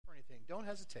don't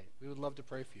hesitate. We would love to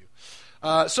pray for you.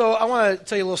 So I want to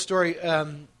tell you a little story.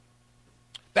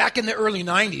 Back in the early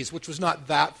 90s, which was not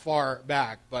that far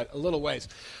back, but a little ways,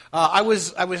 I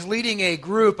was leading a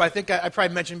group, I think I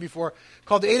probably mentioned before,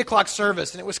 called the 8 o'clock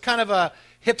service, and it was kind of a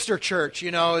hipster church.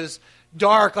 It was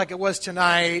dark like it was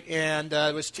tonight, and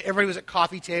everybody was at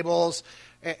coffee tables,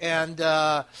 and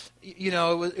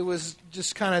it was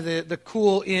just kind of the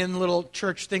cool in little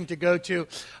church thing to go to.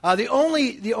 The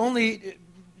only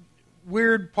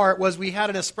weird part was we had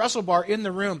an espresso bar in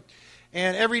the room,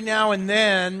 and every now and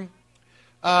then,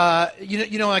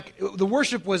 like the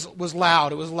worship was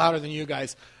loud. It was louder than you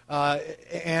guys.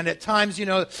 And at times,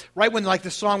 right when like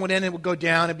the song would end, it would go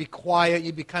down. It'd be quiet.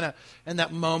 You'd be kind of in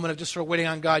that moment of just sort of waiting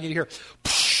on God. You'd hear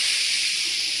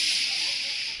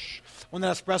when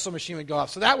that espresso machine would go off.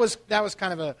 So that was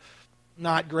kind of a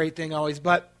not great thing always.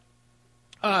 But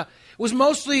it was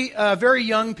mostly very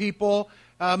young people,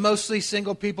 mostly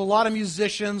single people, a lot of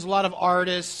musicians, a lot of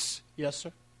artists. Yes,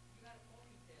 sir?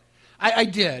 I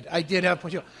did have a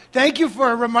ponytail. Thank you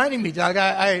for reminding me, Doug.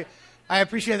 I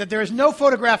appreciate that. There is no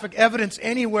photographic evidence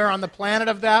anywhere on the planet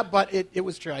of that, but it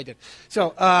was true. I did.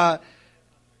 So, I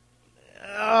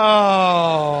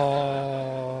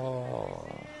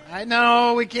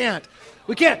know we can't.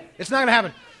 It's not going to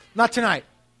happen. Not tonight.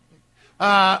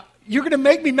 You're going to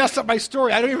make me mess up my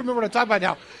story. I don't even remember what I'm talking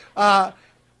about now.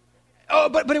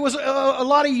 But it was a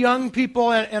lot of young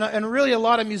people and really a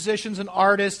lot of musicians and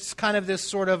artists, kind of this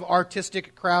sort of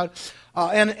artistic crowd.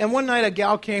 And one night a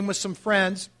gal came with some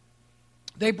friends.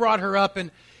 They brought her up and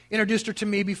introduced her to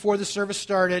me before the service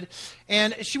started.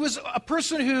 And she was a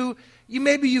person who,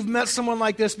 you've met someone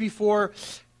like this before,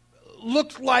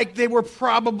 looked like they were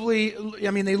probably,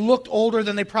 they looked older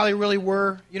than they probably really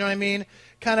were. You know what I mean?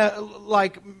 Kind of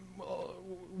like,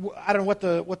 I don't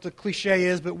know what the cliche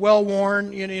is, but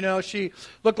well-worn. She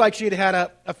looked like she had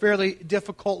a fairly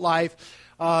difficult life.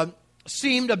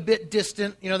 Seemed a bit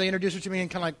distant. They introduced her to me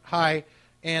and kind of like, hi.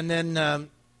 And then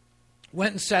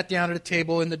went and sat down at a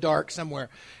table in the dark somewhere.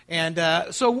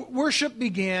 And so worship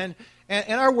began.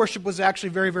 And our worship was actually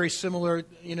very, very similar,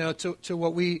 to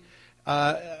what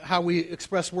how we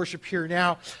express worship here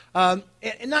now. And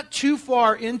not too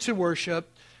far into worship,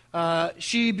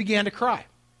 she began to cry.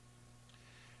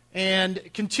 And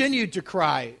continued to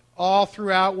cry all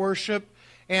throughout worship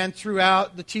and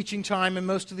throughout the teaching time and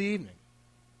most of the evening.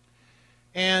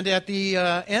 And at the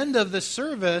end of the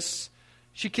service,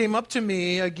 she came up to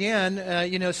me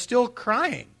again, still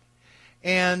crying.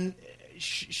 And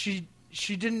she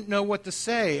didn't know what to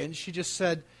say. And she just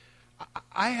said,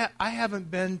 I haven't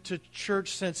been to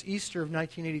church since Easter of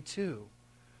 1982.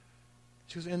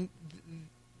 She was in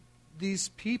these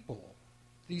people,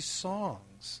 these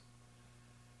songs.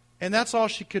 And that's all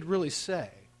she could really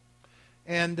say.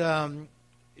 And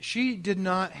she did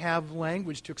not have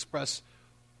language to express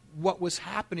what was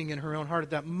happening in her own heart at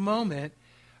that moment.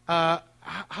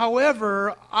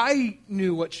 However, I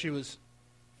knew what she was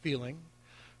feeling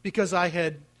because I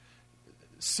had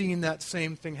seen that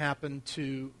same thing happen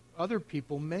to other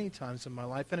people many times in my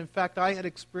life. And in fact, I had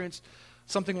experienced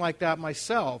something like that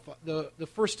myself. The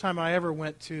first time I ever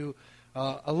went to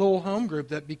a little home group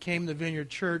that became the Vineyard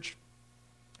Church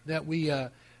that we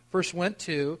first went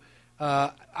to,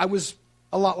 I was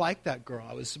a lot like that girl.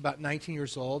 I was about 19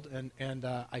 years old, and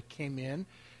I came in,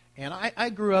 and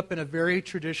I grew up in a very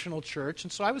traditional church,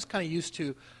 and so I was kind of used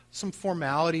to some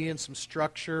formality and some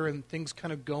structure and things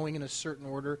kind of going in a certain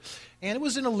order. And it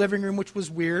was in a living room, which was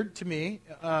weird to me.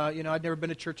 I'd never been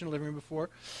to church in a living room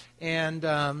before. And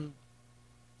a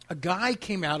guy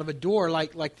came out of a door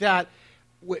like that,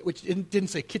 which didn't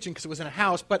say kitchen because it was in a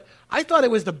house, but I thought it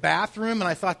was the bathroom, and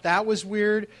I thought that was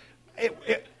weird.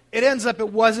 It ends up it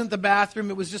wasn't the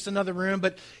bathroom, it was just another room,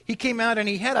 but he came out and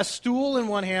he had a stool in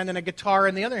one hand and a guitar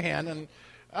in the other hand, and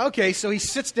okay, so he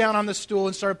sits down on the stool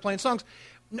and started playing songs.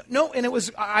 No, and it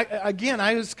was,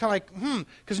 I was kind of like,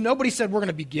 because nobody said we're going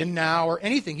to begin now or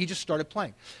anything. He just started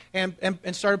playing and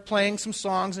started playing some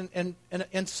songs, and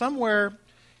somewhere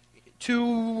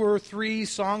 2 or 3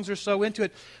 songs or so into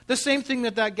it, the same thing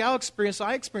that gal experienced,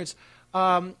 I experienced.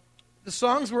 The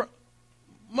songs were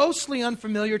mostly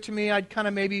unfamiliar to me. I'd kind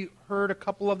of maybe heard a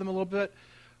couple of them a little bit,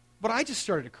 but I just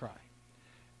started to cry.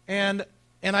 And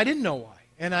I didn't know why.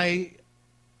 And I,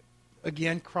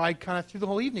 again, cried kind of through the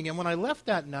whole evening. And when I left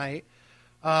that night,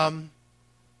 I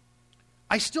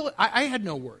had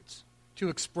no words to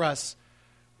express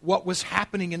what was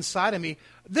happening inside of me.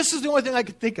 This is the only thing I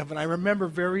could think of, and I remember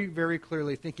very, very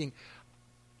clearly thinking,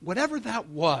 whatever that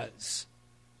was,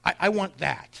 I want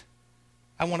that.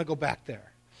 I want to go back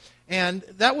there. And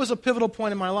that was a pivotal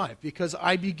point in my life because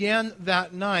I began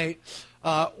that night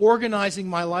organizing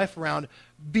my life around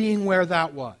being where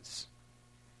that was.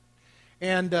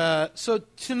 And so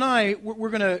tonight we're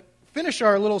going to finish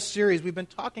our little series. We've been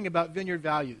talking about vineyard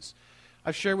values.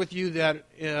 I've shared with you that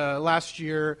last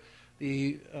year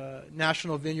the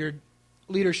National Vineyard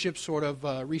Leadership sort of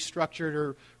restructured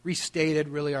or restated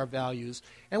really our values.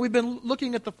 And we've been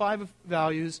looking at the 5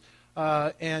 values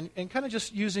and kind of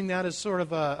just using that as sort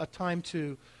of a time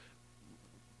to,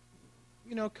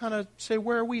 kind of say,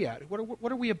 where are we at?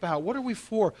 What are we about? What are we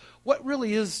for? What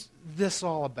really is this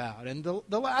all about? And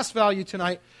the last value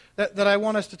tonight that I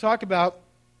want us to talk about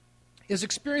is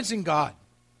experiencing God.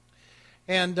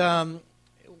 And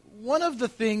one of the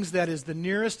things that is the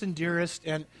nearest and dearest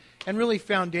and really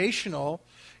foundational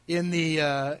in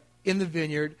the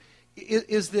vineyard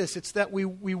is this. It's that we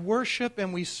worship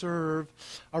and we serve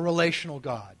a relational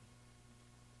God.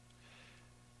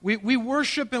 We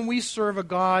worship and we serve a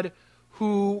God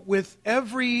who, with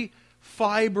every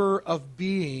fiber of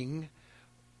being,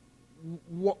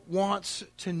 wants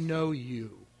to know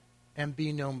you and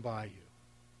be known by you.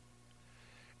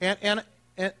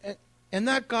 And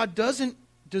that God doesn't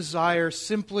desire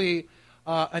simply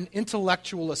an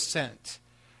intellectual assent.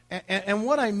 And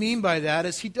what I mean by that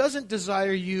is he doesn't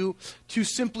desire you to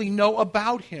simply know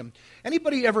about him.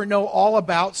 Anybody ever know all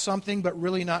about something but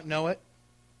really not know it?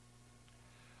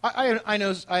 I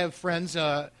know I have friends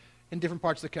in different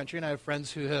parts of the country, and I have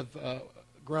friends who have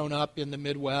grown up in the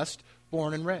Midwest,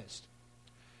 born and raised.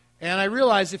 And I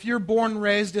realize if you're born and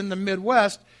raised in the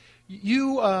Midwest,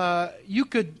 you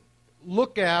could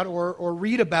look at or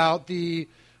read about the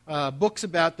books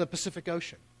about the Pacific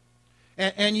Ocean.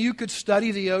 And you could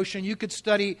study the ocean. You could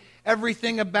study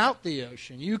everything about the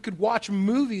ocean. You could watch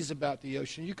movies about the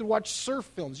ocean. You could watch surf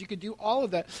films. You could do all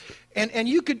of that. And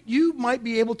you might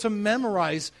be able to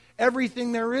memorize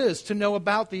everything there is to know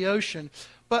about the ocean.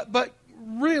 But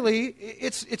really,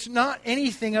 it's not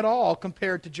anything at all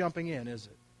compared to jumping in, is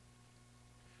it?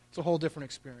 It's a whole different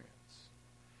experience.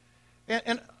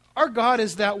 And our God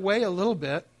is that way a little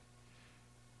bit.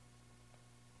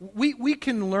 We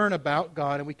can learn about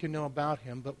God and we can know about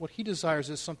him, but what he desires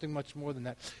is something much more than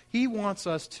that. He wants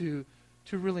us to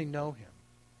really know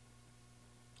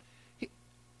him.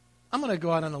 I'm going to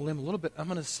go out on a limb a little bit. I'm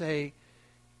going to say,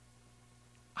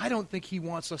 I don't think he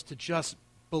wants us to just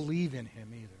believe in him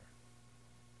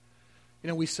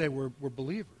either. We say we're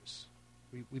believers.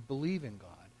 We believe in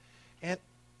God.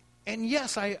 And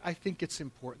yes, I think it's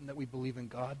important that we believe in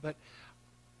God, but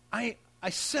I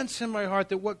sense in my heart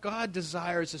that what God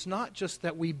desires is not just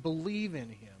that we believe in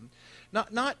him,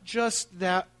 not just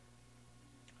that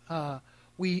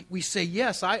we say,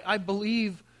 yes, I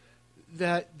believe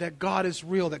that God is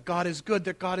real, that God is good,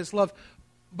 that God is love,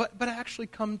 but actually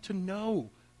come to know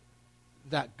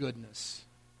that goodness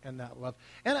and that love.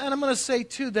 And I'm going to say,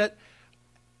 too, that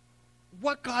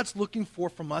what God's looking for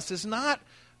from us is not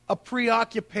a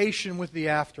preoccupation with the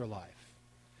afterlife.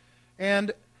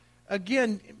 And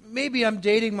again, maybe I'm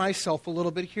dating myself a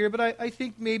little bit here, but I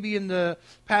think maybe in the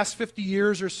past 50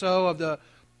 years or so of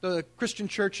the Christian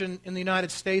church in the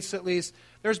United States at least,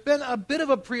 there's been a bit of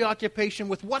a preoccupation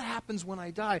with what happens when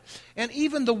I die. And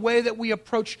even the way that we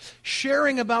approach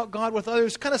sharing about God with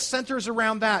others kind of centers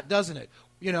around that, doesn't it?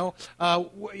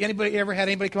 Anybody ever had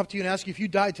anybody come up to you and ask you, if you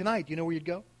died tonight, do you know where you'd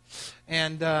go?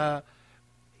 And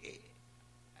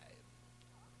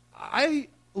I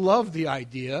love the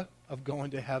idea of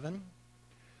going to heaven.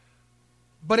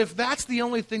 But if that's the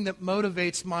only thing that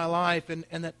motivates my life and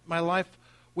that my life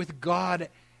with God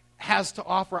has to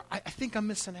offer, I think I'm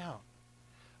missing out.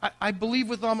 I believe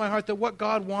with all my heart that what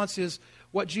God wants is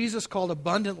what Jesus called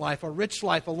abundant life, a rich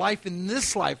life, a life in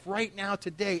this life, right now,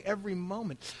 today, every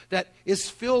moment, that is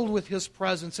filled with his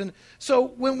presence. And so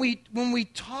when we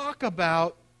talk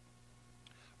about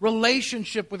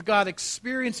relationship with God,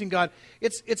 experiencing God,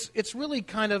 it's really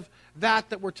kind of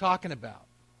that we're talking about.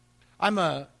 I'm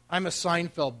a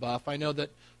Seinfeld buff. I know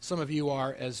that some of you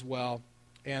are as well.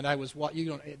 And I was,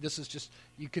 this is just,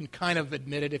 you can kind of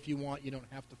admit it if you want. You don't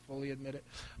have to fully admit it.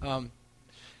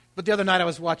 But the other night I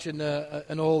was watching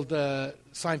an old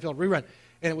Seinfeld rerun,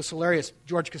 and it was hilarious.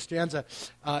 George Costanza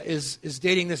is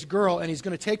dating this girl, and he's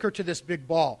going to take her to this big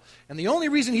ball. And the only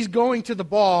reason he's going to the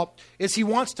ball is he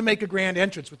wants to make a grand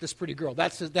entrance with this pretty girl.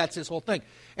 That's his whole thing.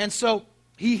 And so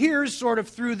he hears sort of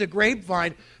through the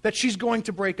grapevine that she's going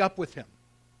to break up with him.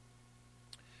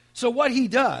 So what he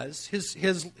does,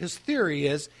 his theory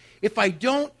is, if I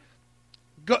don't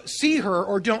see her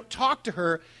or don't talk to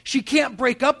her, she can't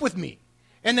break up with me.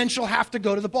 and then she'll have to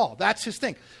go to the ball. That's his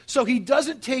thing. So he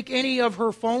doesn't take any of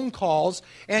her phone calls,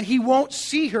 and he won't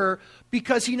see her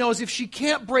because he knows if she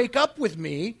can't break up with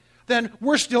me, then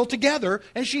we're still together,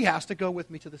 and she has to go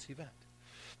with me to this event.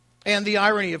 And the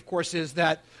irony, of course, is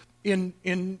that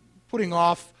in putting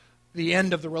off the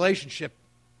end of the relationship,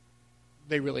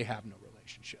 they really have no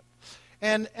relationship.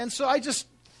 And so I just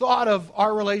thought of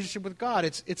our relationship with God.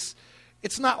 It's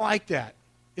not like that.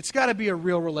 It's got to be a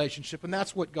real relationship, and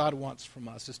that's what God wants from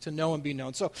us, is to know and be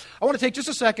known. So I want to take just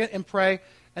a second and pray,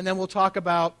 and then we'll talk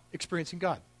about experiencing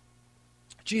God.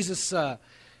 Jesus,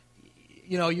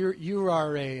 you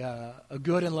are a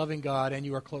good and loving God, and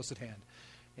you are close at hand.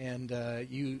 And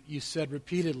you said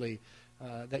repeatedly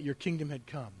that your kingdom had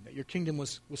come, that your kingdom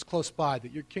was close by,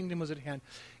 that your kingdom was at hand.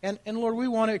 And Lord, we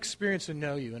want to experience and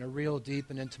know you in a real, deep,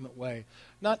 and intimate way.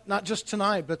 Not just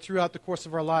tonight, but throughout the course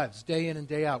of our lives, day in and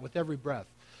day out, with every breath.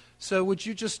 So would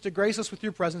you just grace us with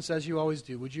your presence as you always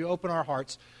do? Would you open our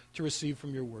hearts to receive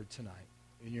from your word tonight?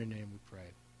 In your name we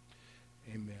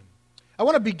pray. Amen. I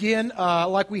want to begin,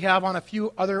 like we have on a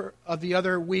few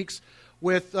other weeks,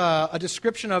 with a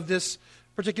description of this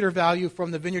particular value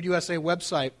from the Vineyard USA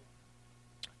website.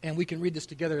 And we can read this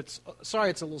together.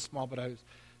 Sorry it's a little small, but I was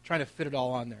trying to fit it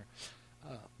all on there.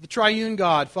 The triune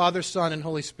God, Father, Son, and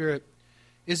Holy Spirit,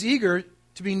 is eager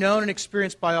to be known and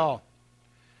experienced by all.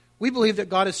 We believe that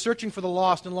God is searching for the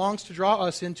lost and longs to draw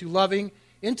us into loving,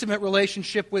 intimate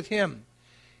relationship with Him.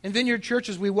 In Vineyard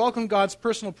Churches, we welcome God's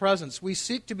personal presence. We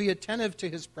seek to be attentive to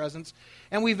His presence,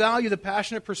 and we value the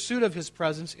passionate pursuit of His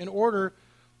presence in order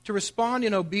to respond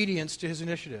in obedience to His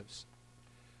initiatives.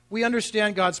 We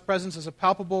understand God's presence as a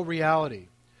palpable reality.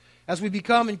 As we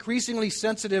become increasingly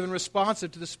sensitive and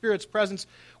responsive to the Spirit's presence,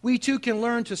 we too can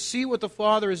learn to see what the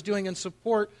Father is doing and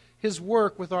support His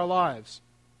work with our lives.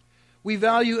 We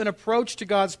value an approach to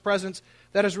God's presence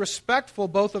that is respectful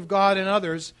both of God and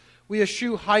others. We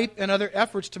eschew hype and other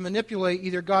efforts to manipulate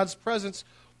either God's presence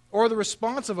or the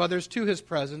response of others to His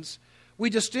presence. We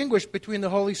distinguish between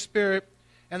the Holy Spirit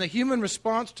and the human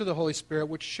response to the Holy Spirit,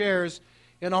 which shares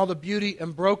in all the beauty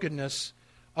and brokenness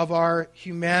of our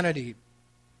humanity.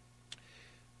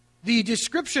 The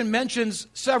description mentions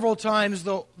several times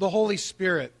the Holy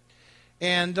Spirit.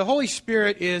 And the Holy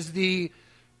Spirit is the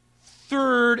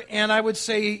third, and I would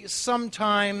say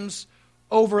sometimes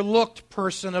overlooked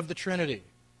person of the Trinity.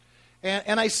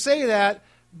 And I say that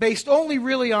based only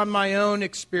really on my own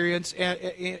experience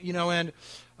and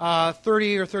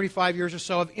 30 or 35 years or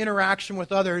so of interaction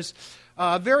with others.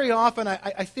 Very often,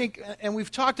 I think, and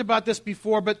we've talked about this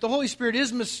before, but the Holy Spirit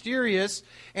is mysterious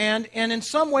and in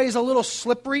some ways a little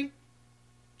slippery.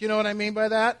 You know what I mean by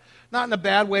that? Not in a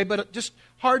bad way, but just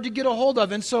hard to get a hold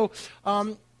of. And so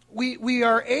we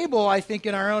are able, I think,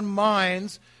 in our own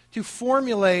minds to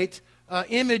formulate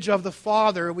image of the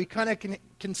Father. We kind of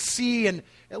can see and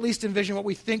at least envision what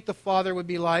we think the Father would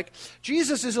be like.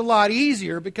 Jesus is a lot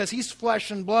easier because He's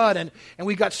flesh and blood, and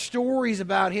we got stories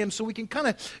about Him, so we can kind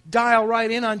of dial right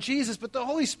in on Jesus. But the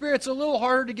Holy Spirit's a little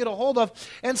harder to get a hold of,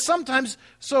 and sometimes,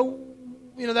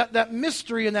 that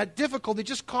mystery and that difficulty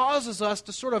just causes us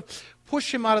to sort of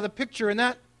push Him out of the picture, and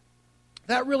that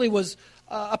really was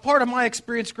a part of my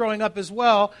experience growing up as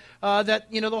well,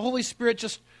 that the Holy Spirit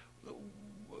just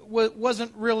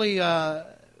wasn't really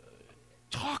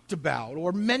talked about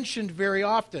or mentioned very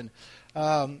often.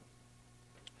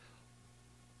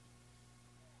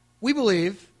 We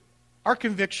believe, our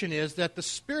conviction is that the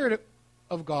Spirit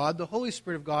of God, the Holy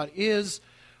Spirit of God, is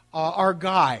our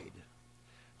guide,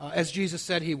 as Jesus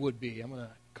said He would be. I'm going to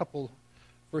a couple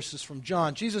verses from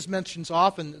John. Jesus mentions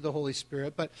often the Holy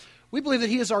Spirit, but we believe that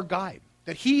He is our guide,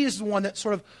 that He is the one that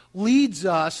sort of leads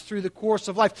us through the course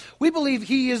of life. We believe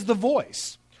He is the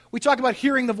voice. We talk about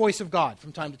hearing the voice of God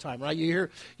from time to time, right? You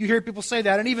hear people say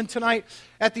that. And even tonight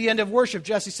at the end of worship,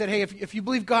 Jesse said, hey, if you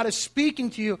believe God is speaking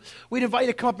to you, we'd invite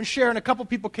you to come up and share. And a couple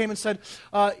people came and said,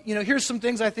 here's some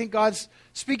things I think God's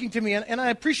speaking to me. And I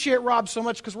appreciate Rob so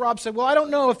much because Rob said, well, I don't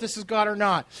know if this is God or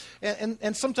not.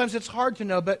 And sometimes it's hard to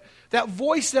know. But that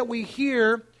voice that we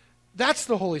hear, that's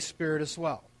the Holy Spirit as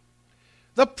well.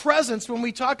 The presence, when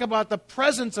we talk about the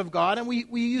presence of God, and we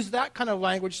use that kind of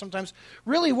language sometimes,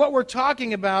 really what we're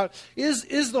talking about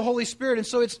is the Holy Spirit. And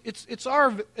so it's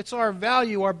our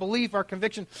value, our belief, our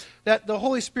conviction that the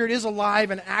Holy Spirit is alive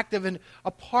and active and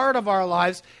a part of our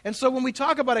lives. And so when we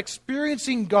talk about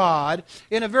experiencing God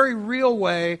in a very real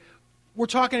way, we're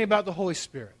talking about the Holy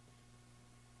Spirit.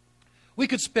 We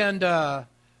could spend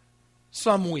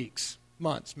some weeks,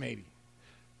 months maybe,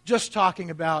 just talking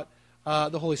about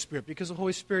the Holy Spirit, because the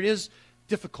Holy Spirit is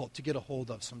difficult to get a hold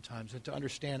of sometimes and to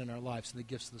understand in our lives and the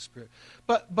gifts of the Spirit.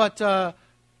 But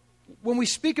when we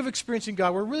speak of experiencing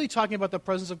God, we're really talking about the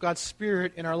presence of God's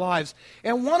Spirit in our lives.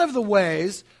 And one of the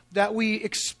ways that we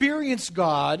experience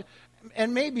God,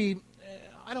 and maybe,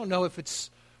 I don't know if it's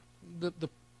the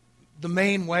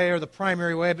main way or the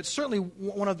primary way, but certainly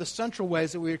one of the central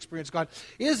ways that we experience God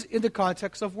is in the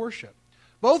context of worship.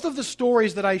 Both of the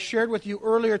stories that I shared with you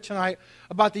earlier tonight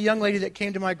about the young lady that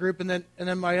came to my group and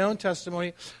then my own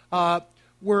testimony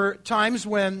were times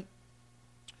when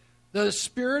the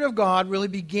Spirit of God really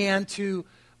began to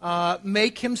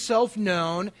make himself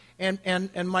known,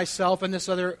 and myself and this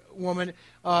other woman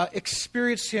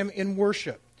experienced him in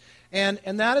worship.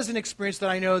 And that is an experience that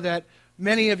I know that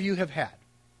many of you have had.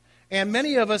 And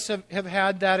many of us have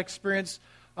had that experience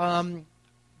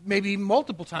maybe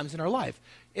multiple times in our life.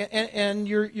 And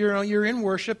you're in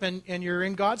worship and you're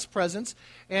in God's presence,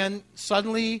 and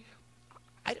suddenly,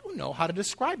 I don't know how to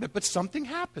describe it, but something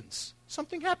happens.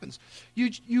 Something happens.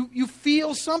 You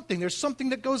feel something. There's something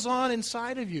that goes on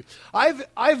inside of you.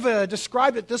 I've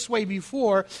described it this way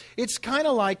before. It's kind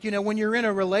of like, when you're in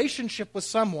a relationship with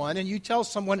someone and you tell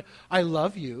someone, "I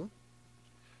love you,"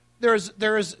 there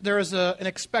is an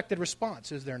expected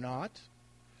response, is there not?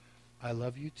 "I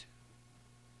love you too."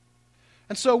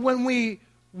 And so when we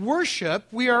worship,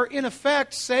 we are in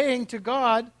effect saying to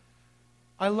God,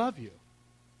 "I love you."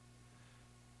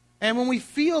 And when we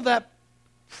feel that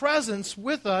presence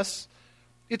with us,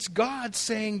 it's God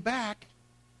saying back,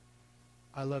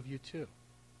 "I love you too."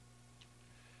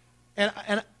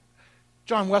 And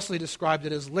John Wesley described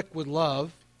it as liquid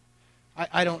love.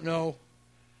 I don't know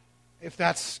if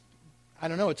that's,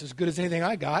 it's as good as anything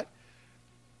I got.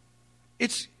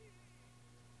 It's,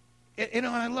 and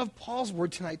I love Paul's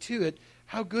word tonight too.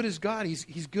 How good is God?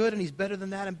 He's good, and he's better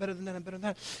than that, and better than that, and better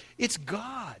than that. It's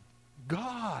God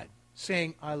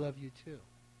saying, "I love you too."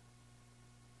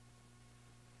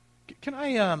 Can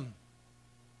I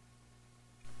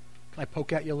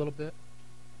poke at you a little bit?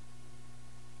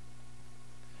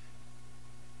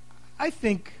 I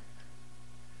think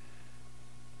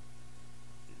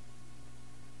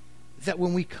that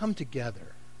when we come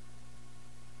together,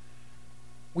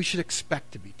 we should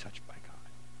expect to be touched by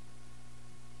God.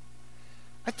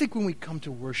 I think when we come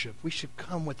to worship, we should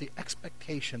come with the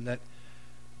expectation that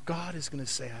God is going to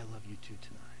say, "I love you too"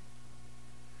 tonight.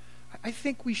 I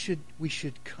think we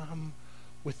should come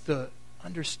with the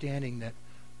understanding that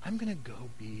I'm going to go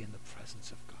be in the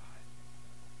presence of God.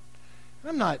 And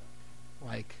I'm not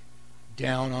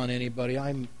down on anybody.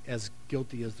 I'm as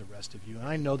guilty as the rest of you. And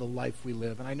I know the life we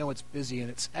live, and I know it's busy and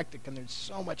it's hectic and there's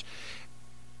so much.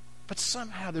 But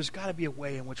somehow there's got to be a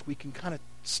way in which we can kind of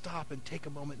stop and take a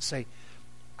moment and say,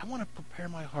 I want to prepare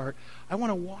my heart. I want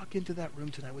to walk into that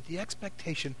room tonight with the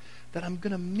expectation that I'm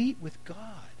going to meet with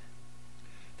God.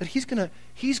 That He's going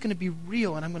to be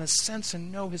real, and I'm going to sense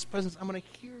and know His presence. I'm going to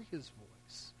hear His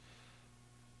voice.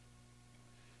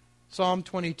 Psalm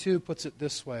 22 puts it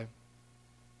this way.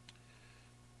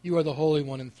 You are the Holy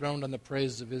One enthroned on the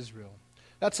praises of Israel.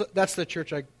 That's the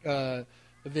church, the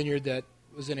vineyard that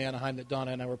was in Anaheim that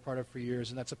Donna and I were part of for years,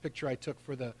 and that's a picture I took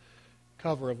for the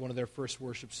cover of one of their first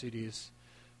worship CDs.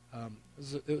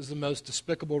 It was the most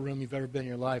despicable room you've ever been in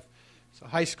your life. It's a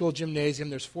high school gymnasium.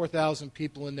 There's 4,000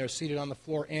 people in there seated on the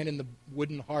floor and in the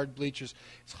wooden hard bleachers.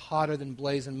 It's hotter than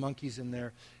blazing monkeys in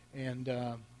there. And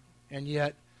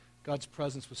yet, God's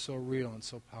presence was so real and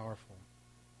so powerful.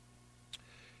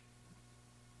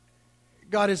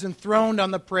 God is enthroned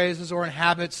on the praises or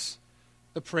inhabits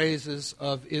the praises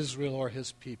of Israel or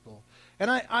His people.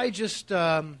 And I just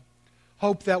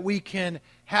hope that we can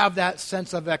have that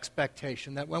sense of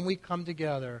expectation, that when we come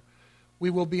together, we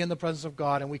will be in the presence of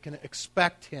God and we can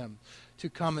expect Him to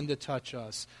come and to touch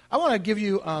us. I want to give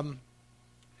you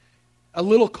a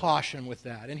little caution with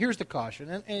that. And here's the caution.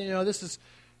 And this is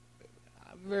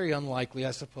very unlikely,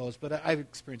 I suppose, but I've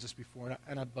experienced this before,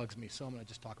 and it bugs me, so I'm going to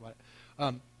just talk about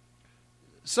it.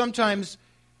 Sometimes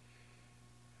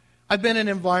I've been in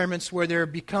environments where there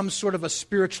becomes sort of a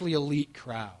spiritually elite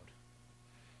crowd.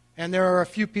 And there are a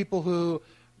few people who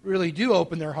really do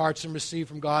open their hearts and receive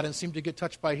from God and seem to get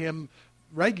touched by Him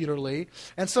regularly.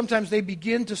 And sometimes they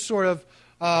begin to sort of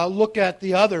look at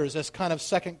the others as kind of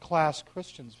second-class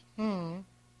Christians. And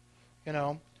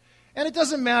it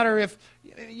doesn't matter if,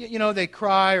 they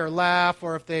cry or laugh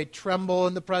or if they tremble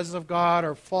in the presence of God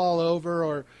or fall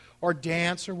over or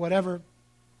dance or whatever.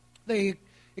 They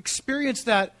experience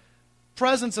that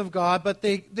presence of God, but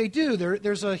they do.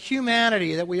 There's a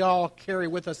humanity that we all carry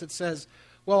with us that says,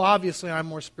 well, obviously I'm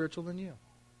more spiritual than you.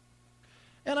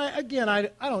 And I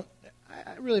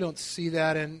really don't see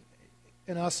that in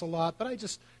us a lot, but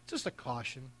just a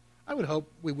caution. I would hope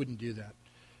we wouldn't do that.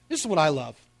 This is what I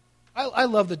love. I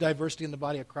love the diversity in the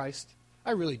body of Christ.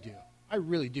 I really do. I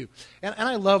really do. And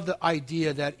I love the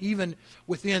idea that even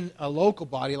within a local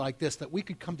body like this, that we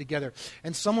could come together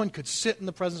and someone could sit in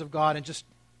the presence of God and just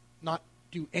not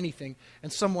do anything,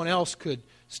 and someone else could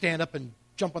stand up and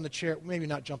jump on the chair, maybe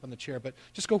not jump on the chair, but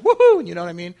just go woohoo, you know what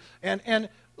I mean? And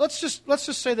let's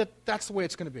just say that that's the way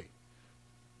it's going to be.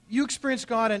 You experience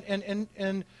God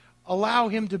and allow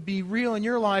Him to be real in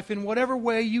your life in whatever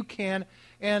way you can,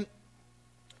 and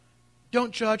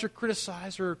don't judge or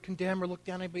criticize or condemn or look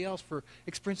down on anybody else for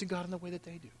experiencing God in the way that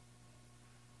they do.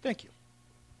 Thank you.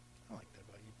 I like that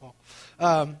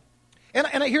about you, Paul.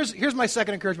 And here's my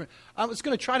second encouragement. I was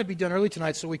going to try to be done early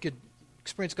tonight so we could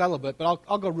experience God a little bit, but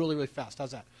I'll go really, really fast.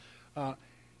 How's that?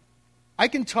 I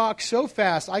can talk so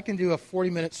fast, I can do a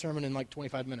 40-minute sermon in like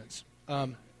 25 minutes.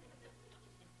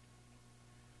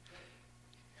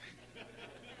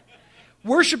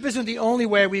 Worship isn't the only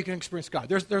way we can experience God.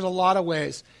 There's a lot of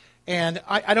ways, and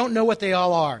I don't know what they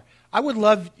all are. I would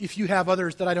love if you have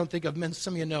others that I don't think of,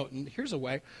 send me a note, and here's a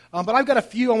way. But I've got a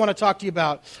few I want to talk to you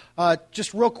about,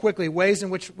 just real quickly, ways in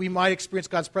which we might experience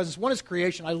God's presence. One is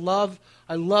creation. I love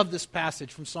this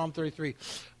passage from Psalm 33.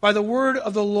 By the word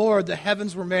of the Lord the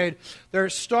heavens were made, their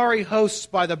starry hosts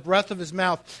by the breath of His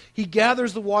mouth. He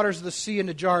gathers the waters of the sea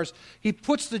into jars. He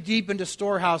puts the deep into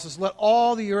storehouses. Let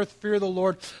all the earth fear the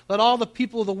Lord. Let all the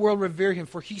people of the world revere Him.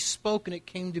 For He spoke and it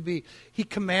came to be. He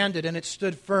commanded and it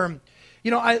stood firm. You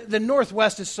know, the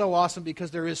Northwest is so awesome because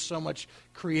there is so much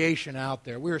creation out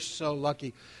there. We're so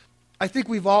lucky. I think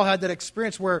we've all had that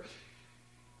experience where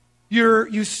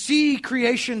you see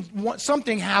creation,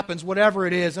 something happens, whatever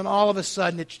it is, and all of a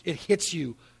sudden it hits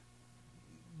you.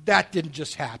 That didn't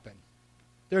just happen.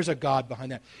 There's a God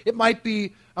behind that. It might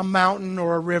be a mountain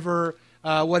or a river,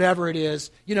 whatever it is.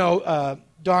 You know,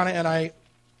 Donna and I,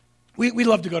 we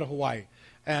love to go to Hawaii.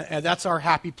 And that's our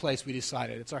happy place, we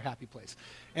decided. It's our happy place.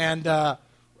 And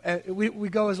we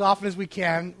go as often as we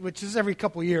can, which is every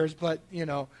couple of years, but, you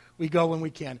know, we go when we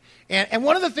can. And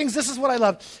one of the things, this is what I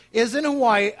love, is in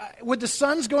Hawaii, with the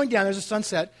sun's going down, there's a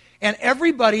sunset, and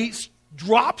everybody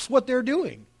drops what they're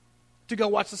doing to go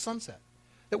watch the sunset.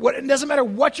 It doesn't matter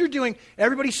what you're doing,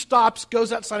 everybody stops,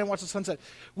 goes outside and watches the sunset.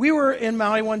 We were in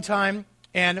Maui one time,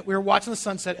 and we were watching the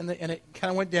sunset, and it kind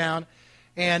of went down,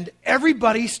 and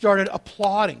everybody started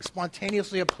applauding,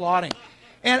 spontaneously applauding.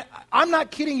 And I'm not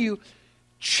kidding you,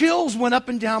 chills went up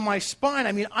and down my spine.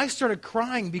 I mean, I started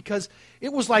crying because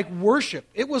it was like worship.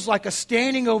 It was like a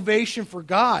standing ovation for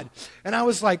God. And I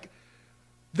was like,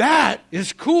 that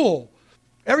is cool.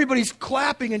 Everybody's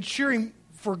clapping and cheering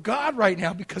for God right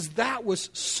now because that was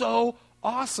so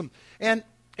awesome. And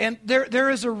there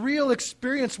is a real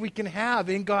experience we can have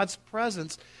in God's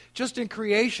presence just in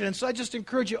creation. And so I just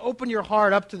encourage you, open your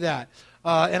heart up to that.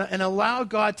 And allow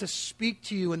God to speak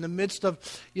to you in the midst of,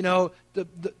 you know,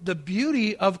 the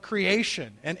beauty of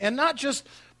creation. And not just,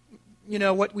 you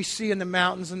know, what we see in the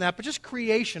mountains and that, but just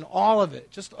creation, all of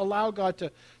it. Just allow God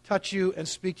to touch you and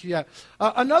speak to you.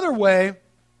 Another way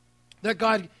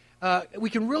that we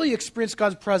can really experience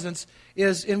God's presence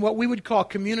is in what we would call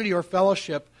community or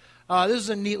fellowship. This is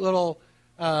a neat little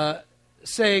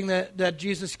saying that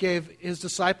Jesus gave His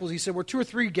disciples. He said, where 2 or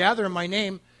 3 gather in my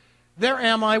name, there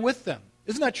am I with them.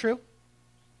 Isn't that true?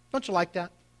 Don't you like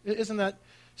that? Isn't that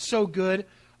so good?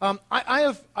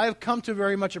 I have come to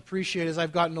very much appreciate, as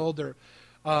I've gotten older,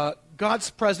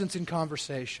 God's presence in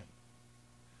conversation.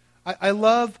 I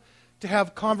love to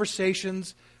have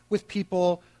conversations with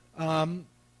people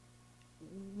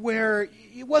where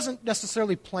it wasn't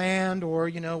necessarily planned or,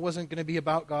 you know, it wasn't going to be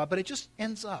about God, but it just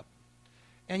ends up.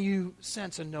 And you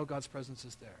sense and know God's presence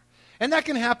is there. And that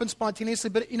can happen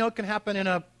spontaneously, but, you know, it can happen in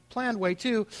a planned way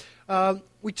too.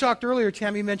 We talked earlier,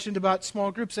 Tammy mentioned about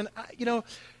small groups, and you know,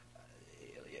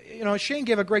 Shane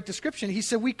gave a great description. He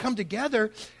said we come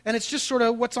together, and it's just sort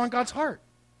of what's on God's heart.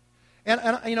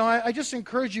 And you know, I just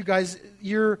encourage you guys,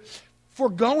 you're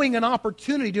foregoing an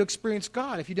opportunity to experience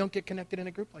God if you don't get connected in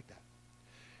a group like that.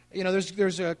 You know,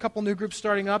 there's a couple new groups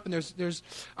starting up, and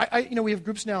you know, we have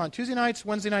groups now on Tuesday nights,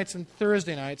 Wednesday nights, and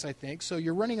Thursday nights, I think. So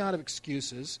you're running out of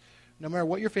excuses. No matter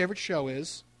what your favorite show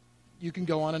is, you can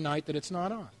go on a night that it's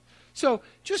not on. So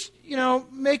just, you know,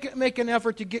 make an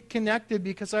effort to get connected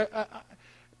because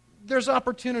there's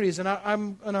opportunities, and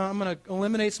I'm going to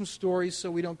eliminate some stories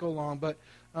so we don't go long, but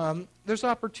there's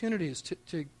opportunities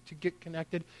to get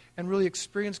connected and really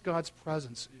experience God's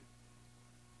presence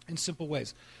in simple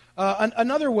ways.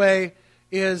 Another way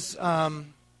is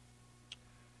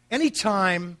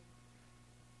anytime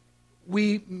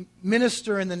we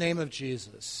minister in the name of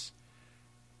Jesus,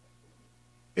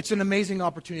 it's an amazing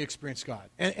opportunity to experience God.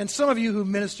 And some of you who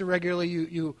minister regularly,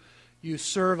 you you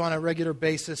serve on a regular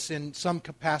basis in some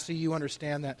capacity, you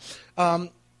understand that.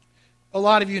 A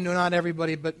lot of you know, not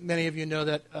everybody, but many of you know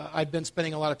that I've been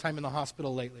spending a lot of time in the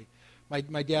hospital lately.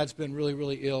 My dad's been really,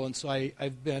 really ill, and so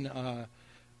I've been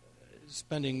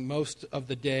spending most of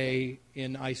the day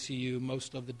in ICU,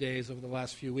 most of the days over the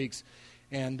last few weeks.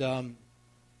 And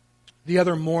the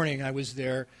other morning I was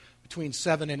there, between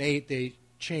 7 and 8, they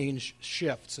changed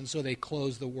shifts, and so they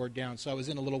closed the ward down. So I was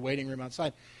in a little waiting room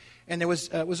outside. And it was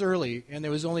early, and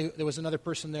there was another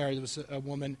person there. There was a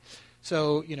woman.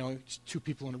 So, two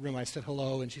people in a room. I said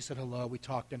hello, and she said hello. We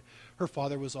talked, and her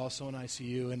father was also in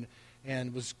ICU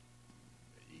and was,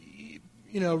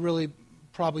 really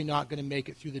probably not going to make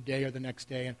it through the day or the next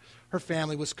day. And her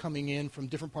family was coming in from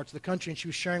different parts of the country, and she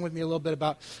was sharing with me a little bit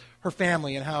about her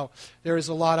family and how there is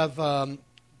a lot of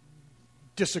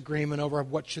disagreement over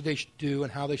what they should do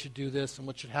and how they should do this and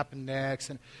what should happen next.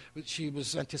 And she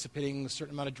was anticipating a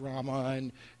certain amount of drama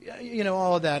and,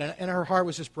 all of that. And her heart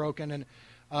was just broken. And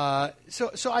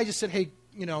so I just said, hey,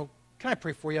 can I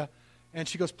pray for you? And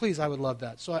she goes, please, I would love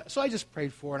that. So I just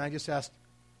prayed for her, and I just asked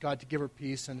God to give her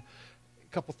peace and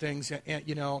a couple things, and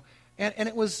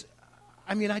it was,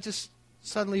 I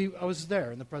was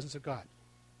there in the presence of God.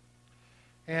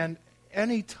 And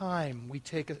any time we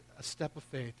take a step of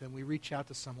faith and we reach out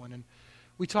to someone, and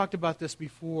we talked about this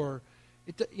before,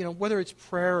 whether it's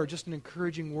prayer or just an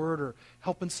encouraging word or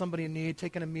helping somebody in need,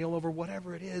 taking a meal over,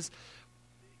 whatever it is,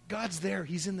 God's there.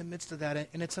 He's in the midst of that,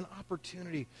 and it's an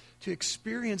opportunity to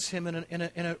experience Him in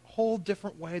a whole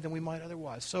different way than we might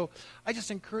otherwise. So I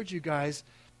just encourage you guys,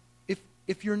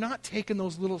 if you're not taking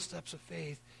those little steps of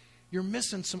faith, you're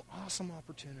missing some awesome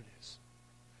opportunities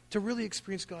to really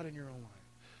experience God in your own life.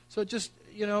 So just,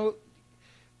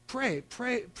 pray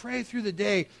through the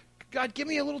day. God, give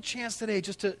me a little chance today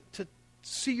just to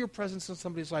see your presence in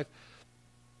somebody's life.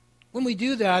 When we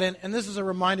do that, and this is a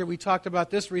reminder, we talked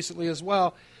about this recently as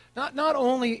well, not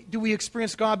only do we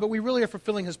experience God, but we really are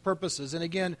fulfilling His purposes. And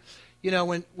again,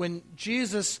 when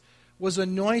Jesus was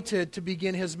anointed to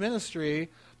begin His ministry,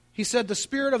 He said, the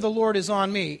Spirit of the Lord is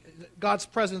on me. God's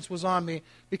presence was on me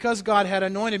because God had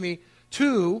anointed me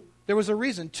there was a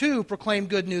reason, to proclaim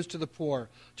good news to the poor,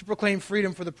 to proclaim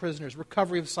freedom for the prisoners,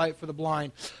 recovery of sight for the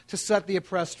blind, to set the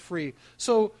oppressed free.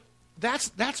 So that's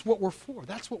what we're for.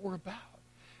 That's what we're about.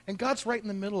 And God's right in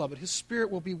the middle of it. His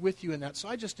Spirit will be with you in that. So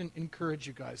I just encourage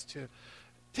you guys to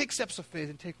take steps of faith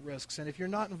and take risks. And if you're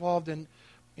not involved in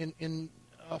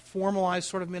a formalized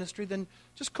sort of ministry, then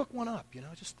just cook one up.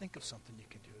 Just think of something you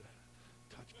can do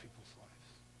to touch people's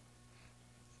lives.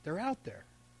 They're out there.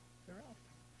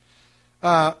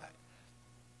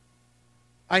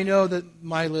 I know that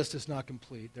my list is not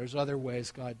complete. There's other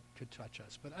ways God could touch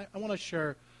us. But I want to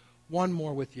share one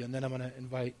more with you, and then I'm going to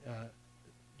invite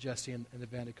Jesse and the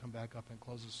band to come back up and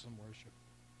close us with some worship.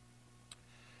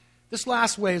 This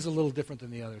last way is a little different than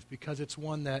the others because it's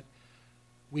one that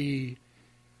we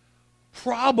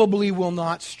probably will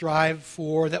not strive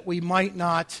for, that we might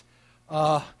not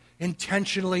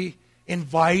intentionally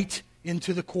invite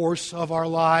into the course of our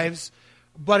lives.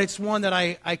 But it's one that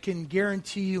I can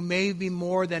guarantee you, maybe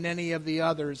more than any of the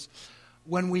others,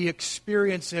 when we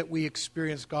experience it, we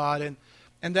experience God.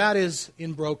 And that is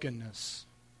in brokenness.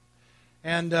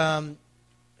 And,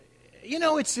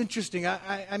 it's interesting.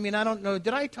 I don't know.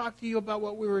 Did I talk to you about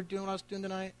what I was doing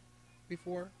tonight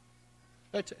before?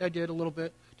 I did a little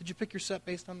bit. Did you pick your set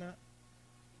based on that?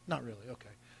 Not really. Okay.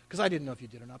 Because I didn't know if you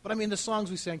did or not. But, the songs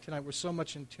we sang tonight were so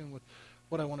much in tune with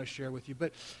what I want to share with you.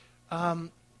 But,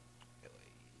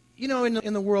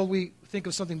 in the world, we think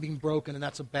of something being broken, and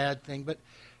that's a bad thing. But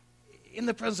in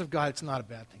the presence of God, it's not a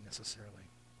bad thing necessarily.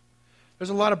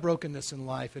 There's a lot of brokenness in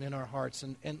life and in our hearts,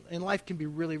 and life can be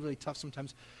really, really tough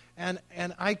sometimes. And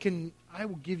I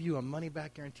will give you a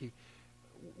money-back guarantee.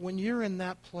 When you're in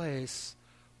that place,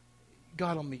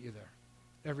 God will meet you there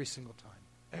every single time.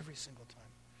 Every single time.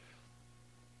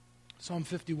 Psalm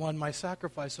 51, my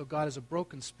sacrifice, O God, is a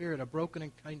broken spirit, a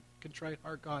broken and contrite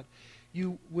heart, God,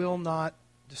 you will not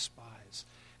despise.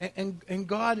 And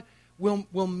God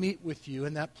will meet with you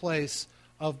in that place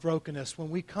of brokenness when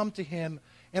we come to Him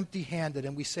empty-handed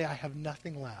and we say, I have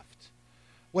nothing left.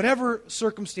 Whatever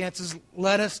circumstances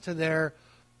led us to there,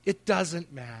 it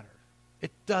doesn't matter.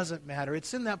 It doesn't matter.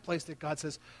 It's in that place that God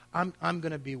says, I'm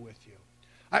going to be with you.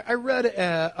 I read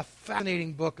a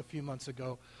fascinating book a few months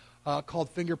ago called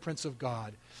Fingerprints of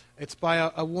God. It's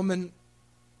by a woman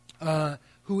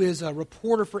who is a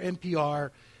reporter for NPR.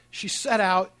 She set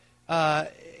out,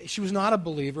 she was not a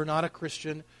believer, not a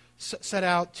Christian, set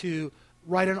out to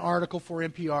write an article for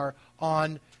NPR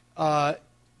on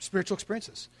spiritual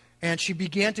experiences. And she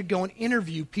began to go and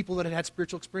interview people that had had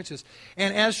spiritual experiences.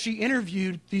 And as she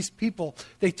interviewed these people,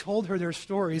 they told her their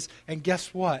stories. And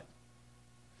guess what?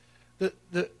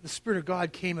 The Spirit of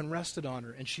God came and rested on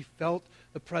her. And she felt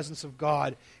the presence of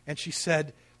God. And she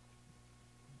said,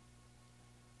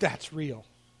 that's real.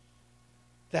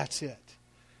 That's it.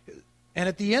 And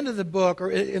at the end of the book,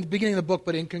 or in the beginning of the book,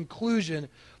 but in conclusion,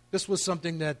 this was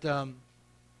something that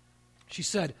she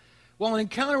said, well, an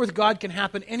encounter with God can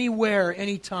happen anywhere,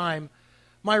 anytime.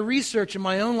 My research and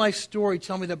my own life story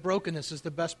tell me that brokenness is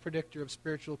the best predictor of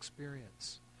spiritual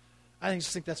experience. I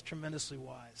just think that's tremendously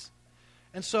wise.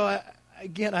 And so,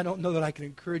 again, I don't know that I can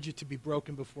encourage you to be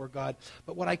broken before God,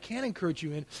 but what I can encourage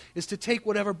you in is to take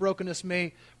whatever brokenness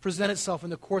may present itself in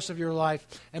the course of your life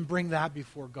and bring that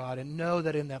before God, and know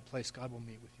that in that place God will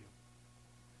meet with you.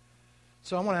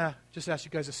 So I want to just ask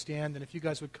you guys to stand, and if you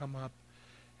guys would come up.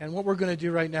 And what we're going to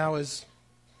do right now is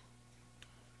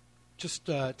just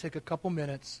take a couple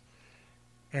minutes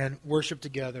and worship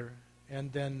together,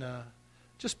 and then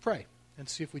just pray and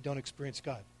see if we don't experience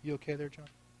God. You okay there, John?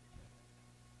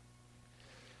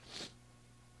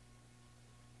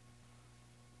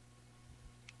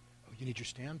 Oh, you need your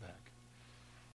stand back.